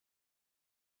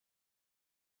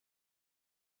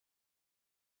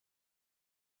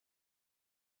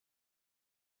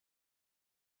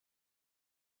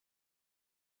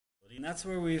And that's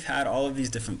where we've had all of these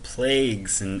different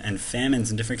plagues and famines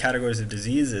and different categories of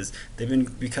diseases. They've been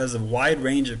because a wide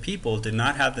range of people did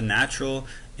not have the natural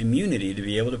immunity to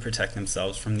be able to protect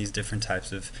themselves from these different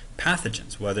types of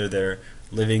pathogens, whether they're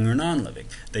living or non-living.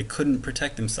 They couldn't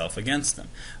protect themselves against them.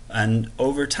 And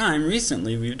over time,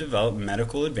 recently, we've developed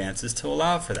medical advances to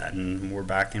allow for that. And we're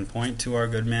back in point to our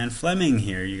good man Fleming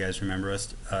here. You guys remember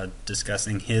us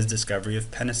discussing his discovery of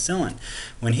penicillin.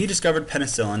 When he discovered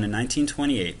penicillin in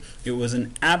 1928, it was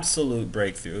an absolute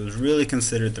breakthrough. It was really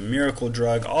considered the miracle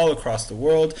drug all across the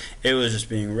world. It was just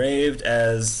being raved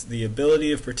as the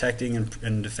ability of protecting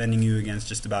and defending you against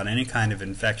just about any kind of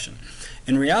infection.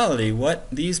 In reality,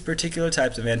 what these particular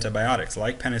types of antibiotics,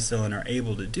 like penicillin, are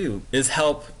able to do is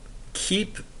help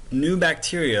keep new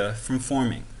bacteria from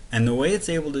forming. And the way it's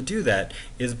able to do that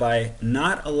is by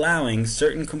not allowing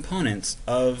certain components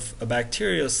of a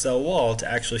bacterial cell wall to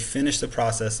actually finish the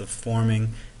process of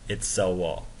forming its cell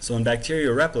wall. So when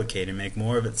bacteria replicate and make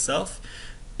more of itself,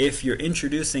 if you're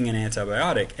introducing an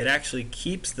antibiotic, it actually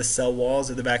keeps the cell walls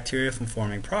of the bacteria from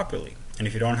forming properly. And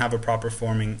if you don't have a proper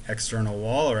forming external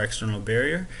wall or external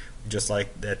barrier, just like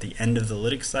at the end of the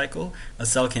lytic cycle, a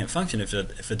cell can't function if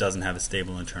it doesn't have a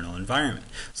stable internal environment.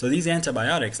 So these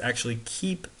antibiotics actually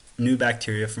keep new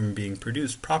bacteria from being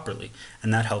produced properly,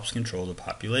 and that helps control the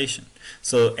population.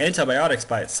 So antibiotics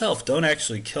by itself don't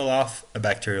actually kill off a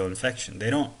bacterial infection. They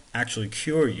don't actually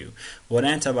cure you. What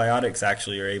antibiotics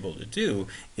actually are able to do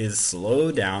is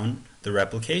slow down the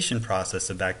replication process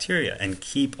of bacteria and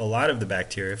keep a lot of the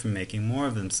bacteria from making more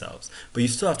of themselves. But you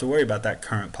still have to worry about that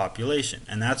current population,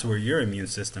 and that's where your immune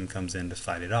system comes in to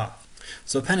fight it off.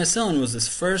 So penicillin was this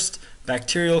first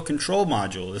bacterial control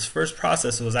module. This first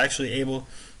process was actually able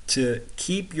to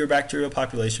keep your bacterial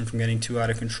population from getting too out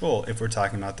of control if we're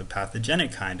talking about the pathogenic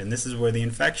kind. And this is where the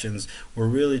infections were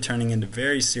really turning into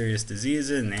very serious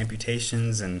diseases and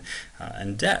amputations and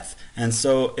death. And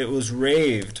so it was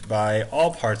raved by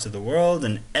all parts of the world,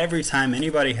 and every time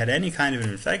anybody had any kind of an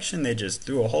infection, they just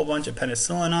threw a whole bunch of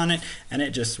penicillin on it, and it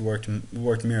just worked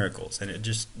miracles, and it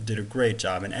just did a great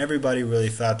job. And everybody really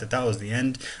thought that that was the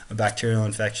end of bacterial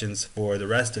infections for the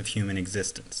rest of human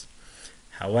existence.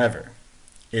 However,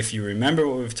 if you remember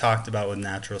what we've talked about with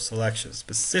natural selection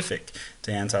specific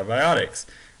to antibiotics,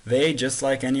 they, just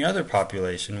like any other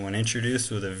population, when introduced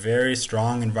with a very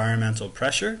strong environmental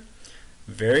pressure,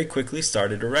 very quickly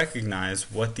started to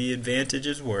recognize what the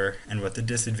advantages were and what the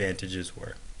disadvantages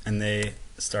were. And they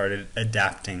started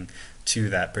adapting to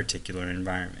that particular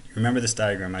environment. Remember this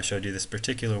diagram? I showed you this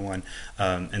particular one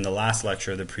in the last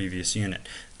lecture of the previous unit.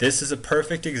 This is a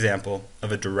perfect example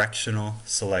of a directional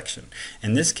selection.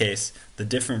 In this case, the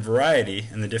different variety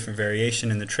and the different variation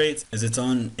in the traits is its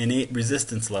own innate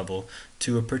resistance level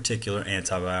to a particular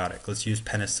antibiotic. Let's use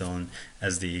penicillin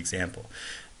as the example.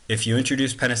 If you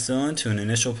introduce penicillin to an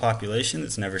initial population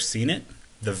that's never seen it,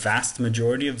 the vast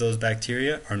majority of those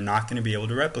bacteria are not going to be able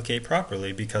to replicate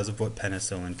properly because of what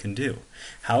penicillin can do.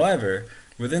 However,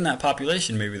 within that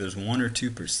population, maybe there's 1 or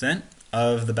 2%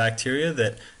 of the bacteria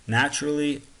that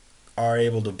naturally are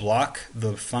able to block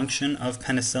the function of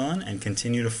penicillin and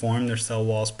continue to form their cell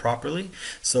walls properly.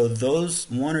 So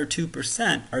those 1 or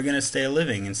 2% are going to stay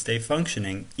living and stay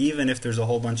functioning even if there's a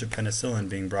whole bunch of penicillin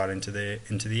being brought into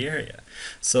the area.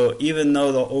 So even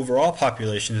though the overall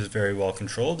population is very well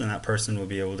controlled and that person will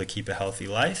be able to keep a healthy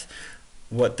life,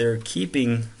 what they're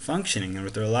keeping functioning and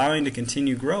what they're allowing to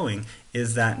continue growing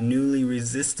is that newly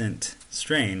resistant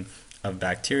strain of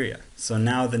bacteria. So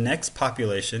now the next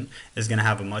population is going to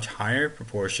have a much higher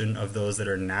proportion of those that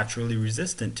are naturally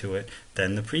resistant to it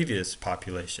than the previous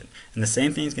population. And the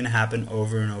same thing is going to happen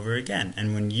over and over again.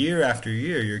 And when year after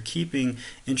year you're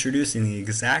introducing the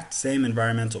exact same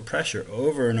environmental pressure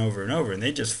over and over and over, and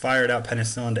they just fired out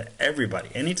penicillin to everybody.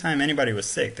 Anytime anybody was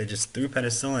sick, they just threw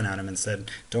penicillin at them and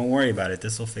said, don't worry about it,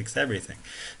 this will fix everything.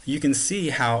 You can see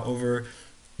how over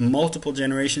multiple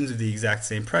generations of the exact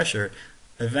same pressure,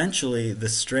 eventually the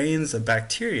strains of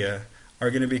bacteria are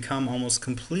going to become almost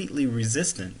completely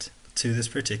resistant to this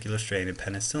particular strain of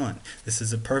penicillin. This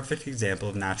is a perfect example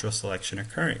of natural selection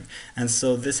occurring. And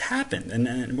so this happened,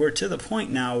 and we're to the point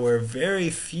now where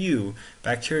very few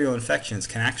bacterial infections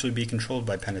can actually be controlled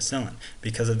by penicillin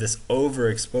because of this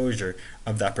overexposure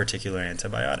of that particular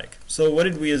antibiotic. So what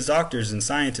did we as doctors and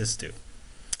scientists do?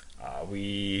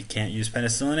 We can't use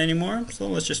penicillin anymore, so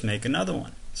let's just make another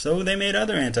one. So they made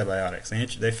other antibiotics.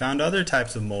 They found other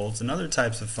types of molds and other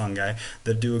types of fungi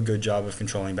that do a good job of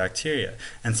controlling bacteria.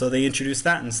 And so they introduced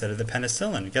that instead of the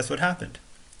penicillin. Guess what happened?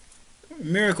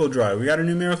 miracle drug. We got a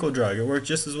new miracle drug. It worked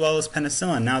just as well as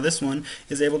penicillin. Now this one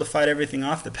is able to fight everything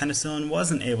off that penicillin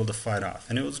wasn't able to fight off.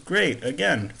 And it was great,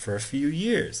 again, for a few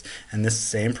years. And this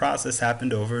same process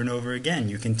happened over and over again.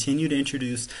 You continue to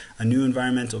introduce a new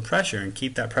environmental pressure and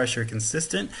keep that pressure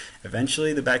consistent.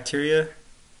 Eventually the bacteria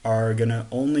are going to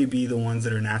only be the ones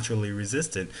that are naturally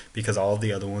resistant because all of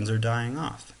the other ones are dying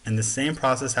off. And the same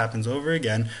process happens over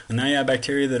again. And now you have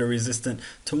bacteria that are resistant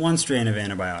to one strain of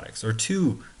antibiotics or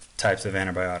two types of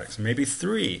antibiotics, or maybe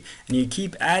three. And you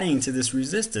keep adding to this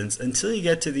resistance until you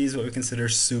get to these what we consider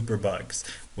superbugs.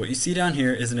 What you see down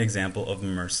here is an example of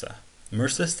MRSA.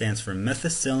 MRSA stands for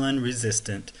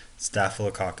methicillin-resistant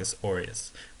Staphylococcus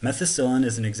aureus. Methicillin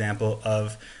is an example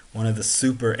of one of the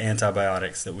super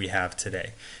antibiotics that we have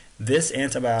today. This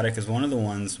antibiotic is one of the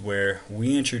ones where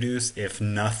we introduce if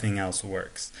nothing else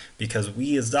works, because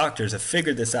we as doctors have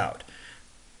figured this out.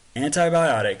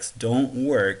 Antibiotics don't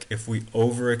work if we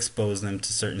overexpose them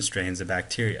to certain strains of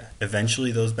bacteria.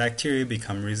 Eventually those bacteria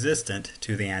become resistant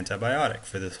to the antibiotic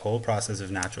for this whole process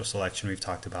of natural selection we've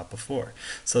talked about before.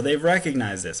 So they've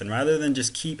recognized this, and rather than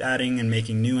just keep adding and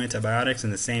making new antibiotics in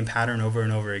the same pattern over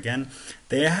and over again,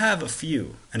 they have a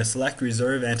few and a select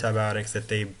reserve antibiotics that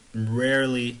they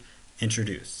rarely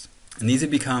introduce. And these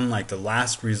have become like the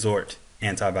last resort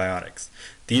antibiotics.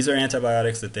 These are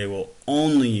antibiotics that they will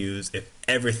only use if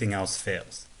everything else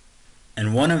fails.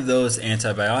 And one of those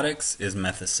antibiotics is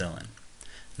methicillin.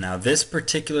 Now this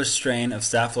particular strain of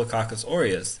Staphylococcus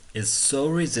aureus is so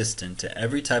resistant to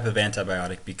every type of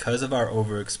antibiotic because of our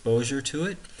overexposure to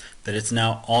it that it's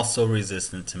now also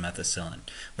resistant to methicillin,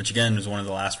 which again is one of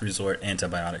the last resort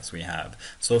antibiotics we have.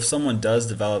 So if someone does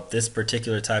develop this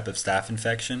particular type of staph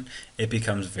infection, it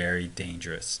becomes very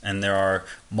dangerous. And there are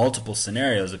multiple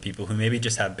scenarios of people who maybe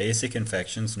just have basic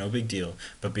infections, no big deal,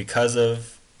 but because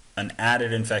of an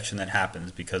added infection that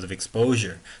happens because of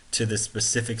exposure to this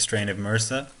specific strain of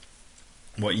MRSA,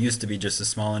 what used to be just a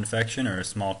small infection or a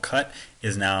small cut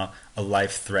is now a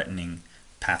life-threatening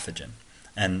pathogen.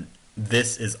 And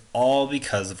this is all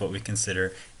because of what we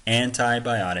consider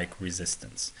antibiotic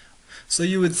resistance. So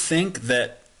you would think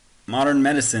that modern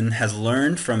medicine has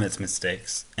learned from its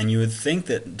mistakes, and you would think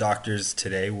that doctors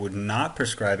today would not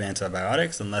prescribe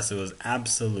antibiotics unless it was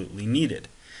absolutely needed.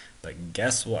 But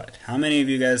guess what? How many of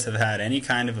you guys have had any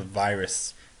kind of a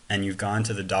virus and you've gone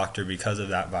to the doctor because of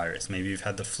that virus? Maybe you've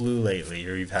had the flu lately,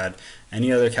 or you've had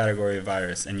any other category of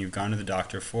virus and you've gone to the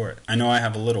doctor for it. I know I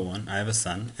have a little one. I have a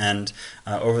son, and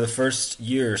over the first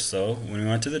year or so when we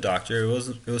went to the doctor,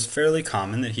 it was fairly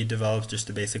common that he developed just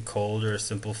a basic cold or a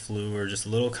simple flu or just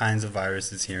little kinds of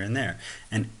viruses here and there.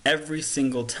 And every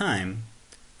single time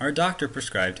our doctor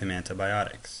prescribed him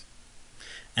antibiotics.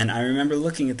 And I remember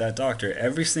looking at that doctor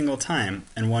every single time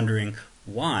and wondering,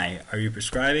 why are you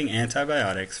prescribing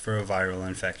antibiotics for a viral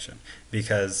infection?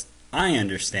 Because I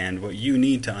understand what you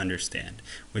need to understand,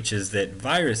 which is that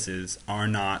viruses are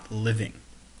not living.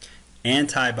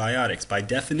 Antibiotics, by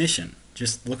definition,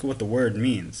 just look at what the word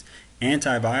means.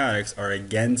 Antibiotics are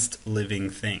against living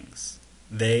things.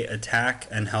 They attack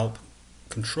and help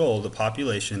control the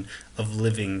population of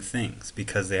living things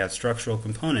because they have structural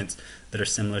components that are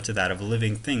similar to that of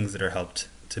living things that are helped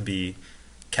to be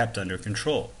kept under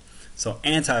control. So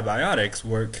antibiotics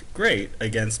work great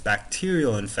against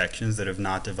bacterial infections that have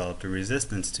not developed a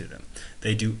resistance to them.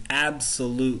 They do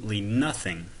absolutely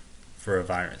nothing for a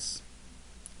virus.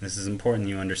 This is important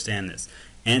you understand this.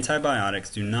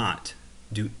 Antibiotics do not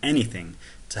do anything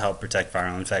to help protect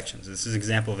viral infections. This is an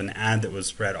example of an ad that was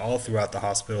spread all throughout the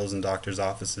hospitals and doctors'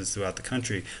 offices throughout the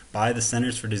country by the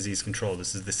Centers for Disease Control.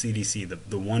 This is the CDC,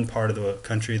 the one part of the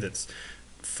country that's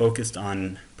focused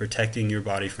on protecting your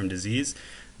body from disease.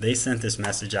 They sent this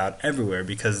message out everywhere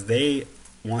because they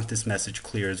want this message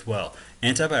clear as well.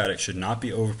 Antibiotics should not be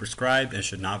overprescribed and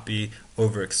should not be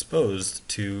overexposed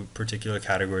to particular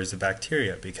categories of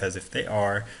bacteria, because if they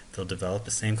are, they'll develop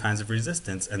the same kinds of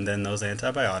resistance, and then those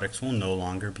antibiotics will no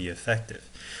longer be effective.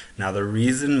 Now, the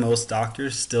reason most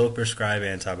doctors still prescribe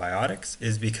antibiotics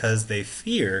is because they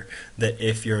fear that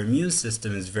if your immune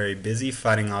system is very busy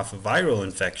fighting off a viral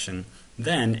infection,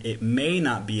 then it may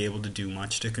not be able to do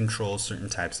much to control certain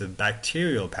types of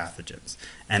bacterial pathogens.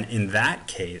 And in that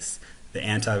case, the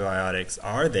antibiotics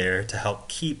are there to help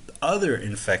keep other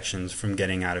infections from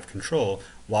getting out of control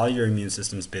while your immune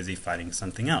system is busy fighting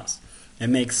something else. It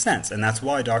makes sense, and that's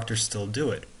why doctors still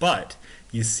do it. But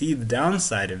you see the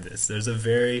downside of this. There's a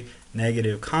very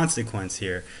negative consequence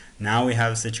here. Now we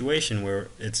have a situation where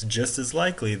it's just as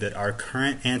likely that our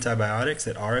current antibiotics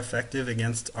that are effective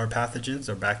against our pathogens,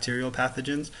 our bacterial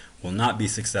pathogens, will not be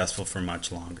successful for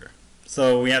much longer.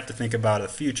 So we have to think about the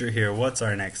future here. What's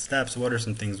our next steps? What are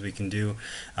some things we can do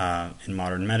in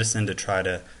modern medicine to try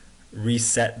to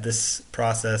reset this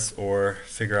process or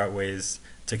figure out ways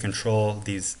to control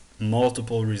these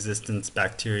multiple resistance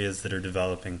bacteria that are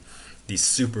developing, these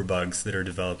superbugs that are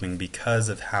developing because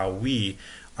of how we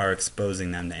are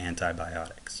exposing them to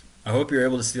antibiotics. I hope you're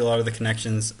able to see a lot of the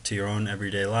connections to your own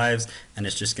everyday lives, and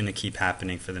it's just going to keep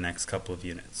happening for the next couple of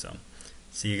units. So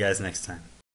see you guys next time.